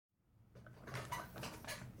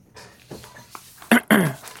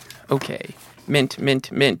Okay.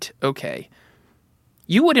 Mint. Okay.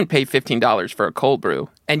 You wouldn't pay $15 for a cold brew,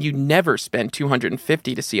 and you never spend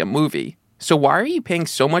 $250 to see a movie. So why are you paying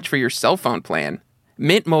so much for your cell phone plan?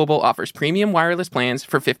 Mint Mobile offers premium wireless plans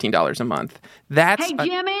for $15 a month. That's Hey,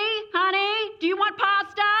 Jimmy, honey, do you want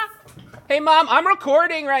pasta? Hey, Mom, I'm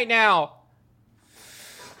recording right now.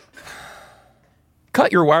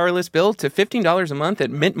 Cut your wireless bill to $15 a month at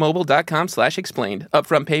mintmobile.com/explained.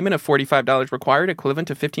 Upfront payment of $45 required, equivalent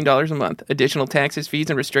to $15 a month. Additional taxes, fees,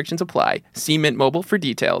 and restrictions apply. See Mint Mobile for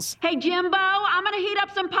details. Hey, Jimbo, I'm going to heat up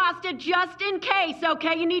some pasta just in case,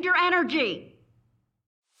 okay? You need your energy.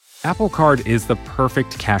 Apple Card is the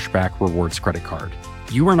perfect cashback rewards credit card.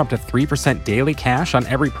 You earn up to 3% daily cash on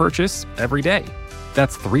every purchase every day.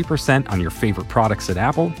 That's 3% on your favorite products at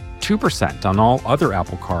Apple, 2% on all other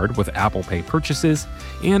Apple Card with Apple Pay purchases,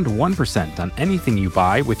 and 1% on anything you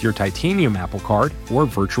buy with your titanium Apple Card or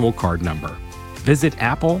virtual card number. Visit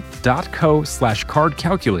apple.co/card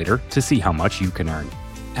calculator to see how much you can earn.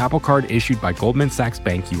 Apple Card issued by Goldman Sachs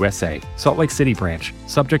Bank USA, Salt Lake City branch,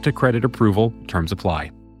 subject to credit approval, terms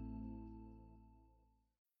apply.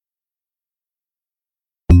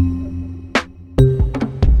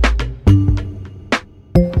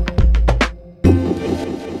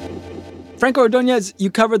 Franco Ordonez, you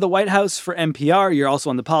cover the White House for NPR. You're also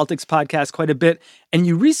on the Politics podcast quite a bit. And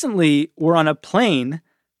you recently were on a plane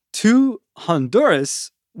to Honduras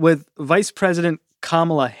with Vice President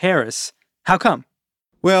Kamala Harris. How come?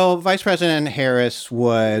 Well, Vice President Harris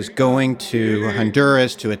was going to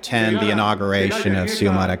Honduras to attend the inauguration of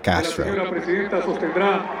Xiomara Castro.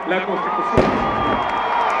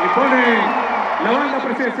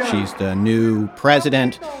 She's the new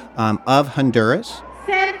president of Honduras.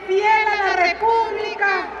 Ser fiel a la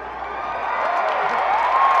República.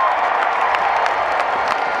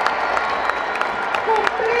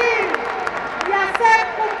 Cumplir y hacer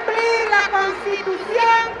cumplir la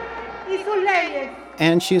Constitución y sus leyes.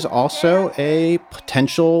 And she's also a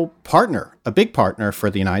potential partner, a big partner for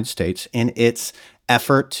the United States in its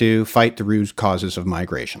effort to fight the root causes of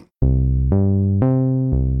migration.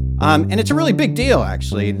 And it's a really big deal,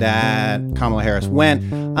 actually, that Kamala Harris went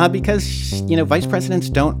because, vice presidents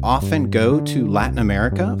don't often go to Latin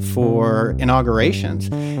America for inaugurations,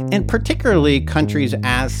 and particularly countries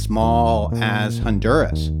as small as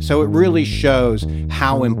Honduras. So it really shows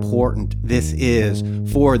how important this is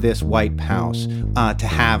for this White House to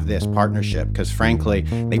have this partnership, because, frankly,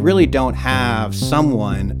 they really don't have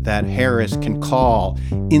someone that Harris can call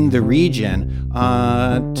in the region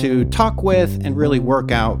to talk with and really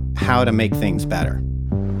work out how to make things better.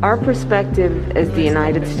 Our perspective as the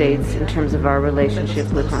United States in terms of our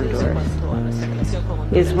relationship with Honduras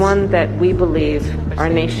is one that we believe our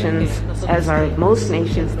nations, as are most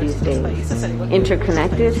nations these days,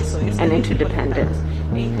 interconnected and interdependent.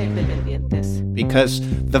 Because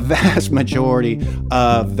the vast majority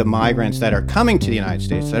of the migrants that are coming to the United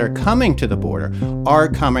States, that are coming to the border, are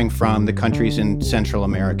coming from the countries in Central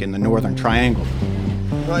America, in the Northern Triangle.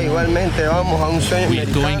 We're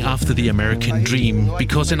going after the American dream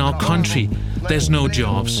because in our country, there's no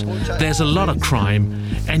jobs, there's a lot of crime,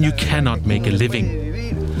 and you cannot make a living.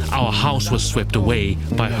 Our house was swept away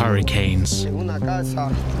by hurricanes.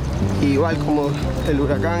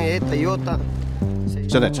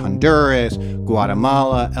 So that's Honduras,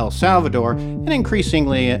 Guatemala, El Salvador, and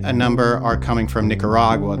increasingly a number are coming from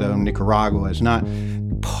Nicaragua, though Nicaragua is not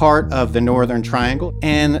part of the Northern Triangle.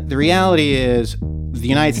 And the reality is the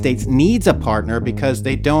United States needs a partner because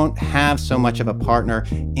they don't have so much of a partner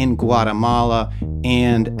in Guatemala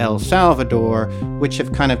and El Salvador, which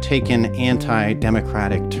have kind of taken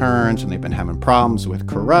anti-democratic turns, and they've been having problems with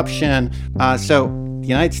corruption. So the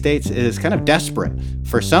United States is kind of desperate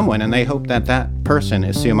for someone, and they hope that that person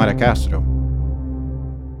is Xiomara Castro.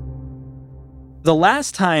 The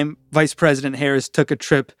last time Vice President Harris took a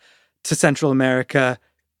trip to Central America,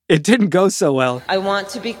 it didn't go so well. I want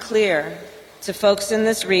to be clear to folks in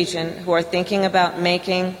this region who are thinking about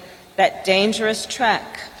making that dangerous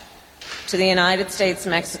trek to the United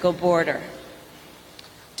States-Mexico border.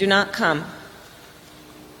 Do not come.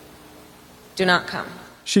 Do not come.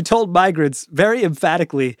 She told migrants very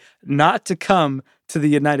emphatically not to come to the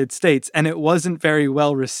United States, and it wasn't very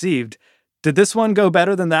well received. Did this one go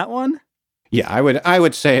better than that one? Yeah, I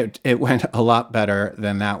would say it went a lot better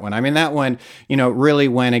than that one. I mean, that one, really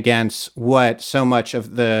went against what so much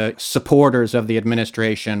of the supporters of the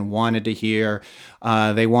administration wanted to hear.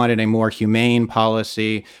 They wanted a more humane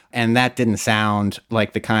policy, and that didn't sound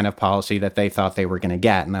like the kind of policy that they thought they were going to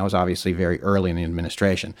get. And that was obviously very early in the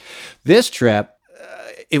administration. This trip,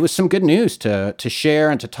 it was some good news to share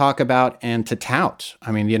and to talk about and to tout.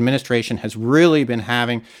 I mean, the administration has really been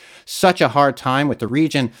having such a hard time with the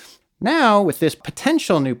region. Now, with this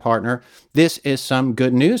potential new partner, this is some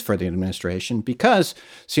good news for the administration because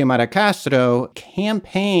Xiomara Castro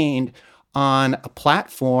campaigned on a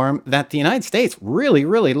platform that the United States really,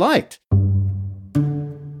 really liked.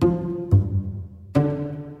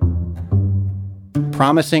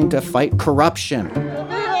 Promising to fight corruption.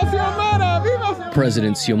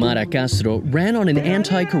 President Xiomara Castro ran on an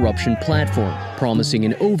anti-corruption platform, promising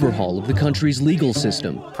an overhaul of the country's legal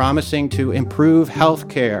system. Promising to improve health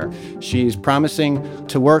care. She's promising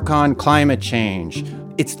to work on climate change.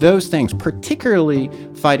 It's those things, particularly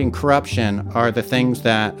fighting corruption, are the things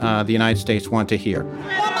that the United States want to hear.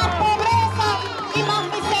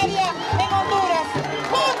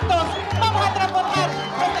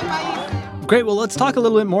 Great. Well, let's talk a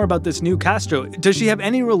little bit more about this new Castro. Does she have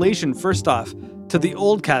any relation, first off, to the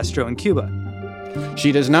old Castro in Cuba?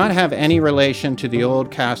 She does not have any relation to the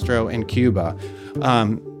old Castro in Cuba,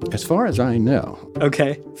 as far as I know.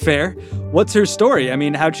 Okay, fair. What's her story? I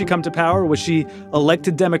mean, how'd she come to power? Was she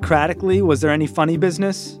elected democratically? Was there any funny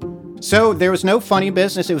business? So there was no funny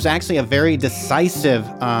business. It was actually a very decisive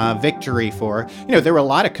victory for her. You know, there were a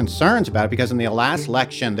lot of concerns about it because in the last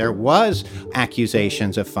election, there was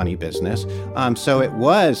accusations of funny business. So it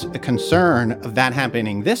was a concern of that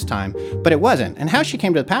happening this time, but it wasn't. And how she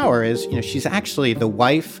came to power is, you know, she's actually the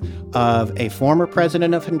wife of a former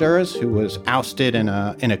president of Honduras who was ousted in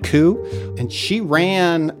a coup. And she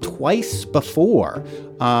ran twice before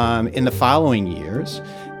in the following years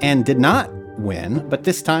and did not win, but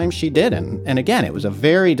this time she did. And again, it was a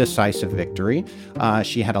very decisive victory.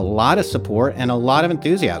 She had a lot of support and a lot of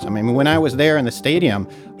enthusiasm. I mean, when I was there in the stadium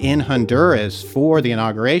in Honduras for the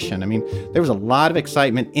inauguration, I mean, there was a lot of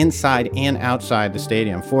excitement inside and outside the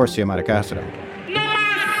stadium for Xiomara Castro.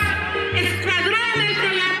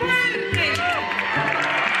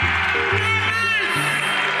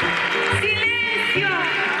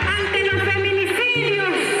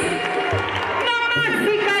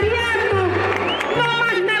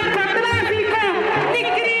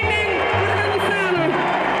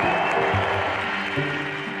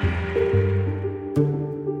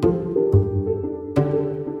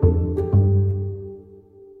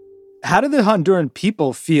 How do the Honduran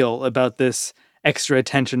people feel about this extra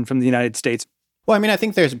attention from the United States? Well, I mean, I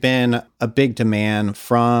think there's been a big demand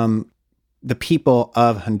from the people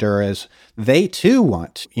of Honduras. They too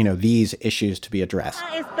want, you know, these issues to be addressed.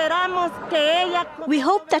 We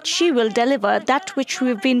hope that she will deliver that which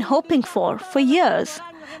we've been hoping for years,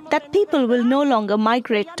 that people will no longer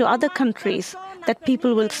migrate to other countries, that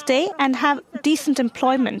people will stay and have decent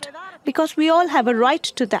employment, because we all have a right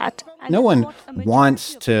to that. No one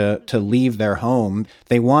wants to leave their home.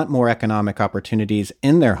 They want more economic opportunities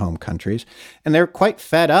in their home countries, and they're quite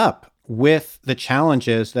fed up with the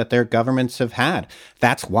challenges that their governments have had.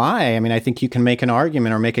 That's why, I mean, I think you can make an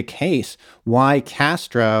argument or make a case why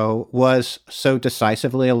Castro was so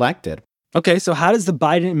decisively elected. Okay, so how does the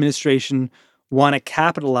Biden administration want to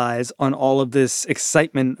capitalize on all of this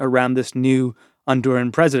excitement around this new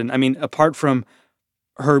Honduran president? I mean, apart from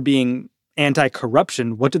her being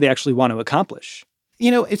anti-corruption, what do they actually want to accomplish?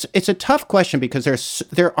 You know, it's a tough question because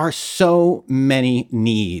there are so many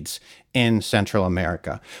needs in Central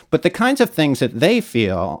America. But the kinds of things that they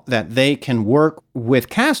feel that they can work with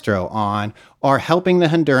Castro on are helping the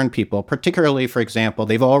Honduran people, particularly, for example,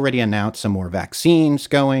 they've already announced some more vaccines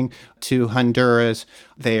going to Honduras.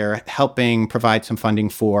 They're helping provide some funding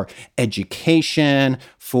for education,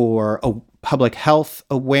 for public health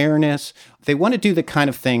awareness. They want to do the kind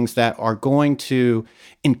of things that are going to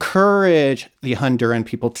encourage the Honduran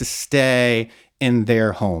people to stay in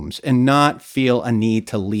their homes and not feel a need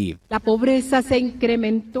to leave. Poverty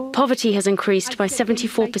has increased by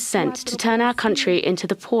 74% to turn our country into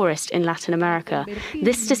the poorest in Latin America.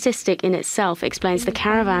 This statistic in itself explains the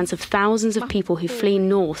caravans of thousands of people who flee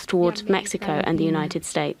north towards Mexico and the United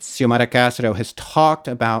States. Xiomara Castro has talked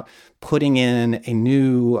about putting in a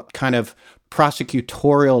new kind of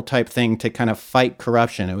prosecutorial type thing to kind of fight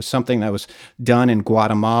corruption. It was something that was done in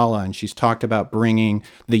Guatemala, and she's talked about bringing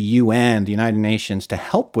the UN, the United Nations, to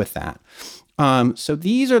help with that. So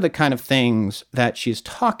these are the kind of things that she's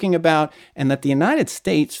talking about and that the United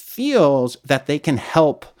States feels that they can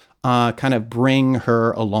help kind of bring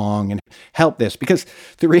her along and help this, because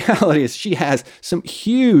the reality is she has some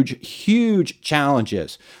huge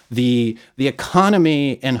challenges. The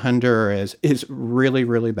economy in Honduras is really,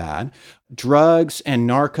 really bad. Drugs and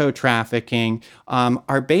narco trafficking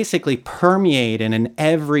are basically permeated in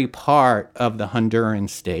every part of the Honduran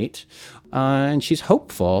state. And she's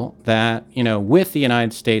hopeful that, with the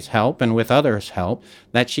United States' help and with others' help,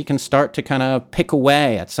 that she can start to kind of pick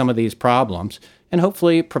away at some of these problems and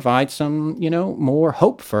hopefully provide some, more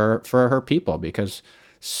hope for her people, because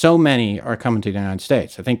so many are coming to the United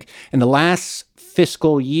States. I think in the last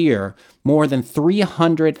fiscal year, more than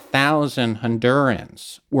 300,000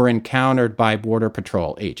 Hondurans were encountered by Border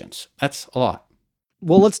Patrol agents. That's a lot.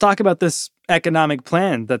 Well, let's talk about this economic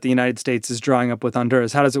plan that the United States is drawing up with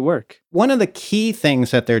Honduras. How does it work? One of the key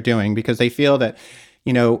things that they're doing, because they feel that,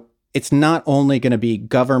 it's not only going to be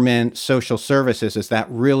government social services, is that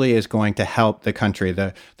really is going to help the country.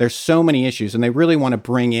 There's so many issues, and they really want to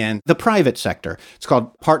bring in the private sector. It's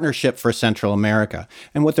called Partnership for Central America.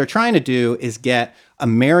 And what they're trying to do is get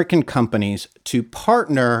American companies to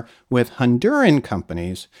partner with Honduran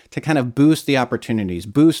companies to kind of boost the opportunities,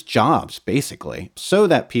 boost jobs, basically, so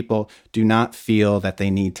that people do not feel that they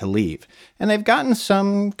need to leave. And they've gotten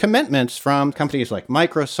some commitments from companies like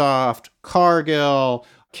Microsoft, Cargill,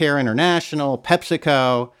 Care International,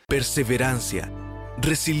 PepsiCo. Perseverancia,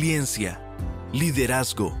 resiliencia,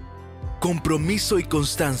 liderazgo, compromiso y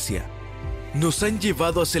constancia nos han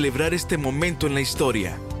llevado a celebrar este momento en la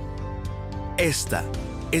historia. Esta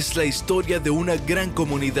es la historia de una gran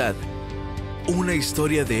comunidad, una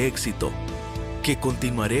historia de éxito que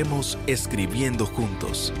continuaremos escribiendo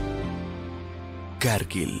juntos.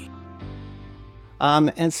 Cargill.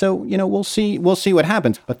 And so, we'll see what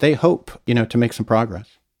happens, but they hope, to make some progress.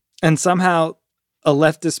 And somehow a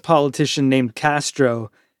leftist politician named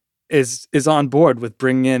Castro is on board with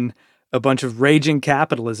bringing in a bunch of raging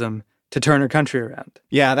capitalism to turn her country around.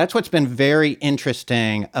 Yeah, that's what's been very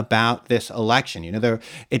interesting about this election.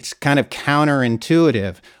 It's kind of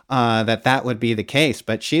counterintuitive that would be the case.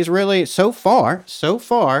 But she's really, so far,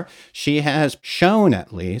 she has shown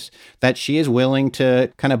at least that she is willing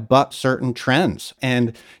to kind of buck certain trends.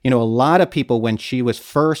 And, a lot of people, when she was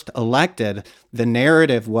first elected, the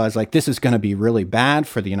narrative was like, this is going to be really bad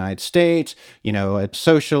for the United States. A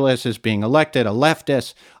socialist is being elected, a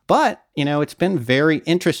leftist. But, it's been very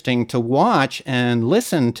interesting to watch and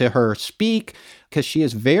listen to her speak, because she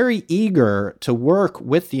is very eager to work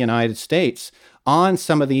with the United States on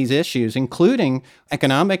some of these issues, including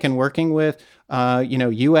economic and working with,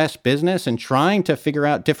 U.S. business and trying to figure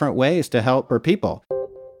out different ways to help her people.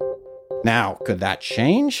 Now, could that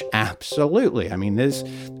change? Absolutely. I mean,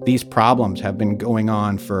 these problems have been going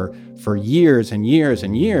on for years and years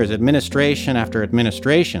and years, administration after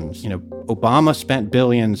administrations. Obama spent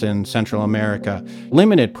billions in Central America.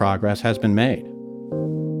 Limited progress has been made.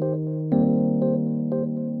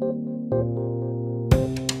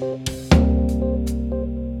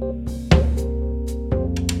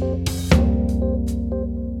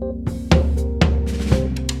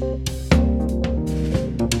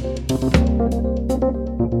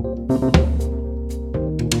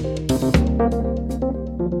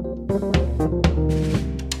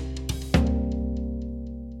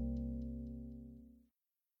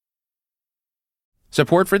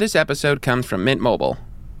 Support for this episode comes from Mint Mobile.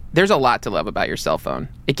 There's a lot to love about your cell phone.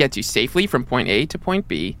 It gets you safely from point A to point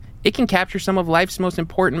B. It can capture some of life's most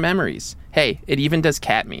important memories. Hey, it even does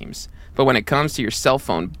cat memes. But when it comes to your cell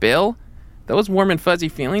phone bill, those warm and fuzzy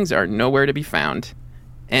feelings are nowhere to be found.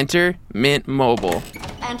 Enter Mint Mobile.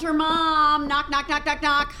 Enter Mom. Knock, knock, knock, knock,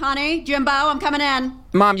 knock. Honey, Jimbo, I'm coming in.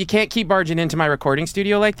 Mom, you can't keep barging into my recording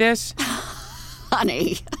studio like this.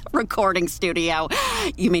 Honey, recording studio.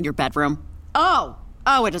 You mean your bedroom? Oh,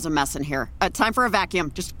 it is a mess in here. Time for a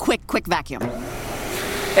vacuum. Just quick vacuum.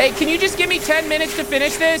 Hey, can you just give me 10 minutes to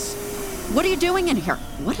finish this? What are you doing in here?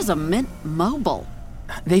 What is a Mint Mobile?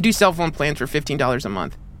 They do cell phone plans for $15 a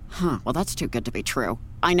month. Huh, well, that's too good to be true.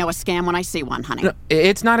 I know a scam when I see one, honey. No,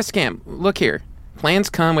 it's not a scam. Look here. Plans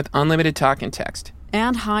come with unlimited talk and text.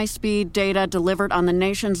 And high-speed data delivered on the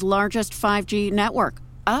nation's largest 5G network.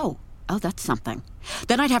 Oh, that's something.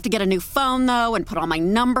 Then I'd have to get a new phone, though, and put all my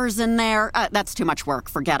numbers in there. That's too much work.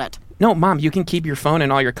 Forget it. No, Mom, you can keep your phone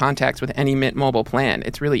and all your contacts with any Mint Mobile plan.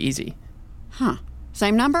 It's really easy. Huh.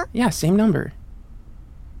 Same number? Yeah, same number.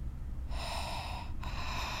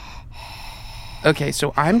 Okay,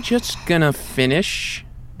 so I'm just gonna finish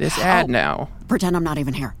this ad now. Pretend I'm not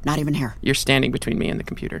even here. Not even here. You're standing between me and the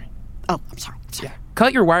computer. Oh, I'm sorry. Yeah.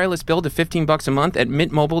 Cut your wireless bill to $15 a month at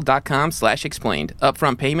mintmobile.com/explained.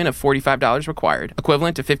 Upfront payment of $45 required,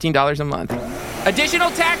 equivalent to $15 a month. Additional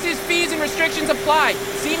taxes, fees, and restrictions apply.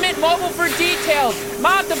 See Mint Mobile for details.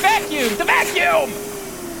 Mom, the vacuum! The vacuum!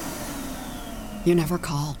 You never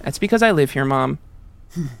call. That's because I live here, Mom.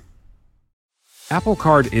 Apple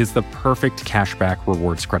Card is the perfect cashback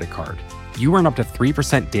rewards credit card. You earn up to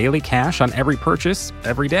 3% daily cash on every purchase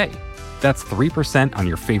every day. That's 3% on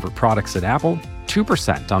your favorite products at Apple,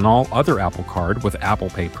 2% on all other Apple Card with Apple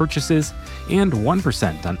Pay purchases, and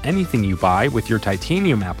 1% on anything you buy with your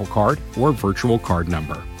titanium Apple Card or virtual card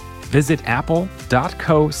number. Visit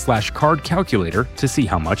apple.co/card calculator to see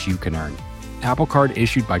how much you can earn. Apple Card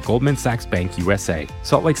issued by Goldman Sachs Bank USA,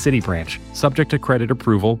 Salt Lake City branch, subject to credit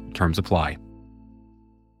approval, terms apply.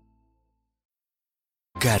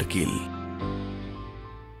 Cargill.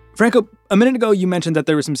 Franco, a minute ago you mentioned that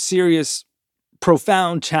there were some serious,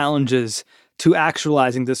 profound challenges to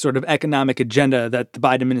actualizing this sort of economic agenda that the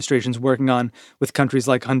Biden administration is working on with countries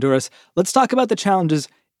like Honduras. Let's talk about the challenges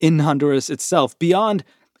in Honduras itself. Beyond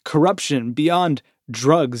corruption, beyond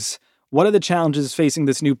drugs, what are the challenges facing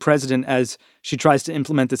this new president as she tries to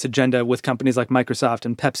implement this agenda with companies like Microsoft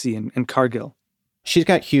and Pepsi and Cargill? She's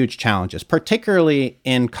got huge challenges, particularly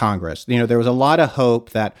in Congress. There was a lot of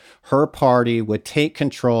hope that her party would take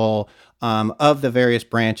control of the various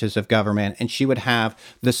branches of government, and she would have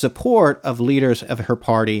the support of leaders of her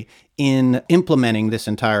party in implementing this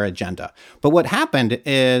entire agenda. But what happened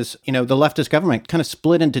is, the leftist government kind of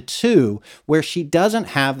split into two, where she doesn't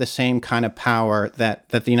have the same kind of power that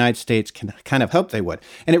the United States can kind of hope they would.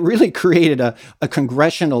 And it really created a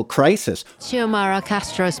congressional crisis. Xiomara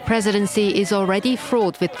Castro's presidency is already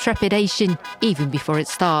fraught with trepidation even before it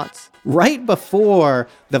starts. Right before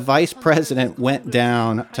the vice president went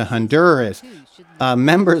down to Honduras,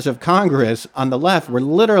 members of Congress on the left were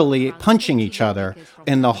literally punching each other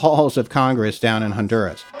in the halls of Congress down in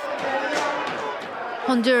Honduras.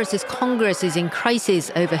 Honduras' Congress is in crisis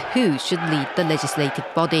over who should lead the legislative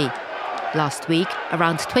body. Last week,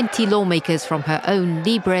 around 20 lawmakers from her own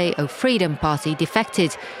Libre o Freedom party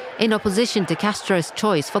defected in opposition to Castro's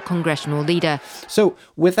choice for congressional leader. So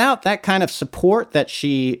without that kind of support that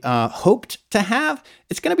she hoped to have,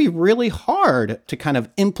 it's going to be really hard to kind of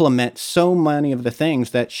implement so many of the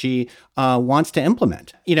things that she wants to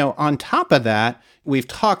implement. On top of that, we've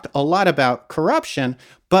talked a lot about corruption,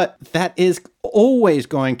 but that is always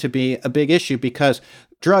going to be a big issue because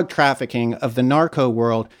drug trafficking of the narco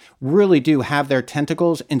world really do have their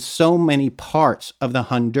tentacles in so many parts of the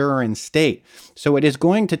Honduran state. So it is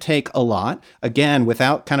going to take a lot, again,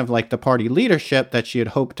 without kind of like the party leadership that she had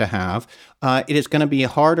hoped to have. It is going to be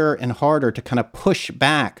harder and harder to kind of push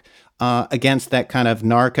back against that kind of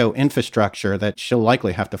narco infrastructure that she'll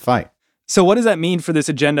likely have to fight. So what does that mean for this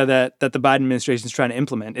agenda that the Biden administration is trying to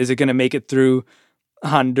implement? Is it going to make it through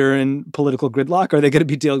Honduran political gridlock? Or are they going to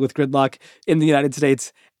be dealing with gridlock in the United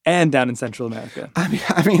States and down in Central America?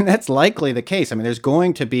 I mean, that's likely the case. There's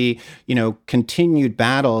going to be, continued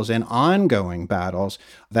battles and ongoing battles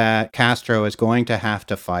that Castro is going to have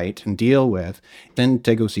to fight and deal with in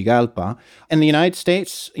Tegucigalpa. And the United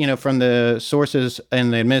States, from the sources in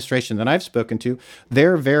the administration that I've spoken to,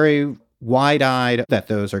 they're very wide-eyed that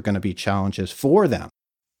those are going to be challenges for them.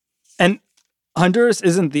 And Honduras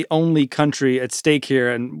isn't the only country at stake here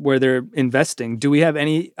and where they're investing. Do we have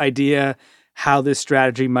any idea how this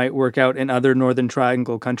strategy might work out in other Northern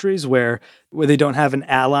Triangle countries where they don't have an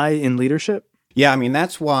ally in leadership? Yeah,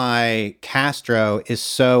 that's why Castro is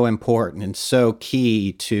so important and so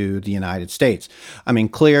key to the United States.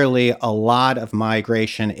 Clearly a lot of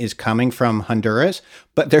migration is coming from Honduras,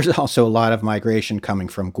 but there's also a lot of migration coming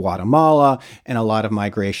from Guatemala and a lot of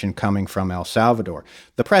migration coming from El Salvador.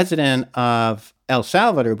 The president of El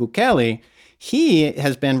Salvador, Bukele, he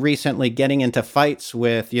has been recently getting into fights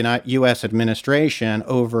with U.S. administration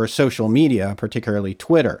over social media, particularly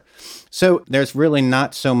Twitter. So there's really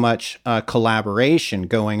not so much collaboration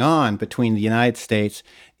going on between the United States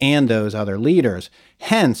and those other leaders.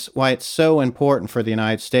 Hence why it's so important for the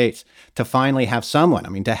United States to finally have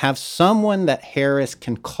someone, to have someone that Harris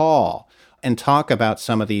can call and talk about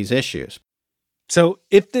some of these issues. So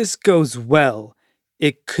if this goes well,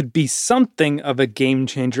 it could be something of a game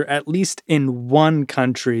changer, at least in one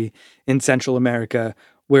country in Central America,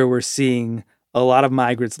 where we're seeing a lot of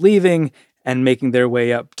migrants leaving and making their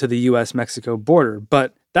way up to the U.S.-Mexico border.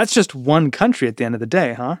 But that's just one country at the end of the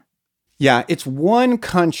day, huh? Yeah, it's one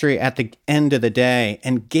country at the end of the day,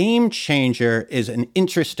 and game changer is an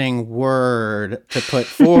interesting word to put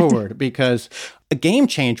forward because a game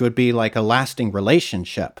change would be like a lasting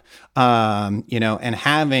relationship, and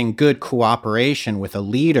having good cooperation with a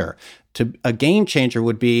leader. A game changer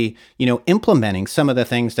would be, implementing some of the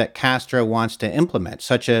things that Castro wants to implement,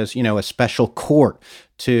 such as, a special court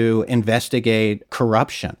to investigate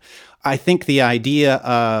corruption. I think the idea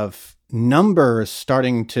of numbers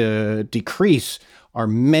starting to decrease are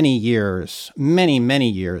many years, many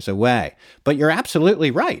years away. But you're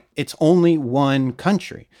absolutely right. It's only one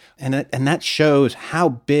country. And that shows how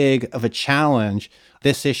big of a challenge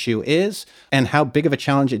this issue is and how big of a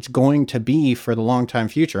challenge it's going to be for the long-time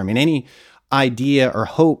future. I mean, any idea or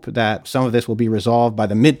hope that some of this will be resolved by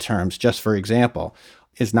the midterms, just for example,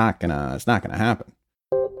 is not gonna happen.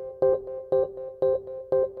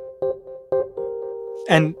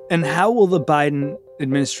 And how will the Biden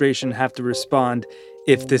administration have to respond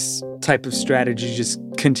if this type of strategy just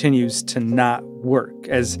continues to not work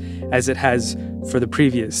as it has for the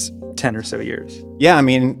previous 10 or so years? Yeah, I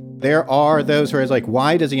mean, there are those who are like,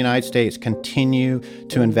 why does the United States continue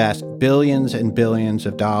to invest billions and billions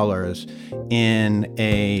of dollars in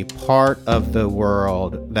a part of the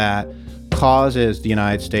world that causes the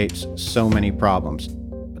United States so many problems?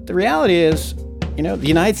 But the reality is, the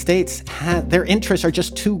United States, their interests are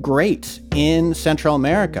just too great in Central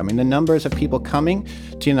America. I mean, the numbers of people coming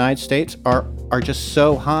to the United States are just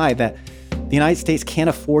so high that the United States can't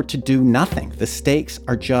afford to do nothing. The stakes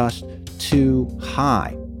are just too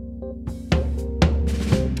high.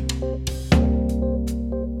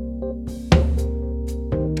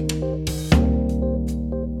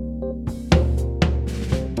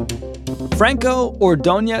 Franco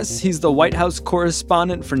Ordonez, he's the White House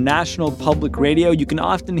correspondent for National Public Radio. You can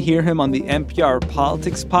often hear him on the NPR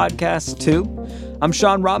Politics podcast, too. I'm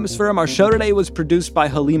Sean Rameswaram. Our show today was produced by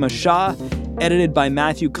Haleema Shah, edited by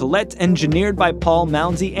Matt Collette, engineered by Paul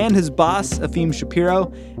Mounsey and his boss, Efim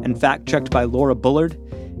Shapiro, and fact-checked by Laura Bullard.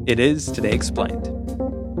 It is Today Explained.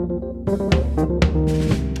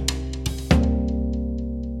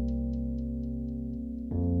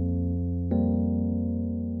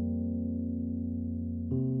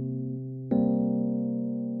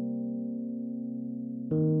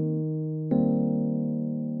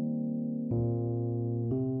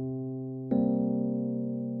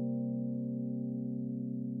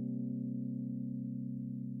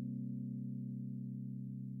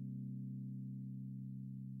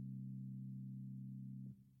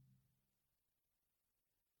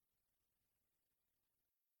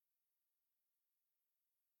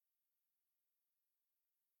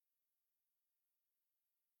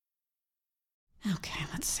 Okay,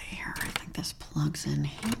 let's see here. I think this plugs in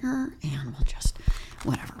here, and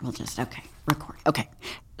okay, record. Okay.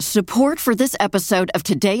 Support for this episode of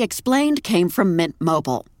Today Explained came from Mint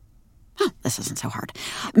Mobile. Oh, this isn't so hard.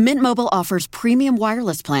 Mint Mobile offers premium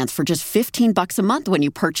wireless plans for just $15 a month when you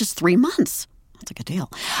purchase 3 months. That's a good deal.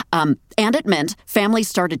 And at Mint, families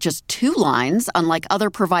start at just 2 lines, unlike other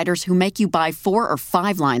providers who make you buy 4 or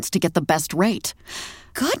 5 lines to get the best rate.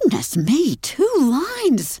 Goodness me, 2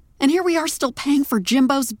 lines. And here we are still paying for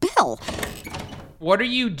Jimbo's bill. What are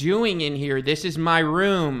you doing in here? This is my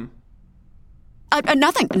room.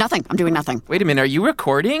 Nothing. I'm doing nothing. Wait a minute. Are you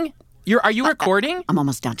recording? Are you recording? I'm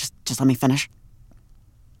almost done. Just let me finish.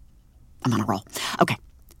 I'm on a roll. Okay.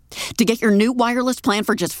 To get your new wireless plan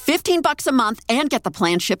for just $15 a month and get the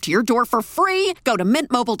plan shipped to your door for free, go to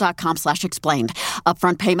mintmobile.com/explained.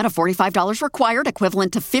 Upfront payment of $45 required,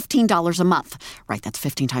 equivalent to $15 a month. Right, that's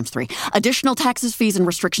 15 times 3. Additional taxes, fees, and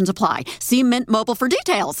restrictions apply. See Mint Mobile for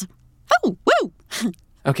details. Oh, woo!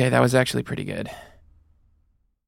 Okay, that was actually pretty good.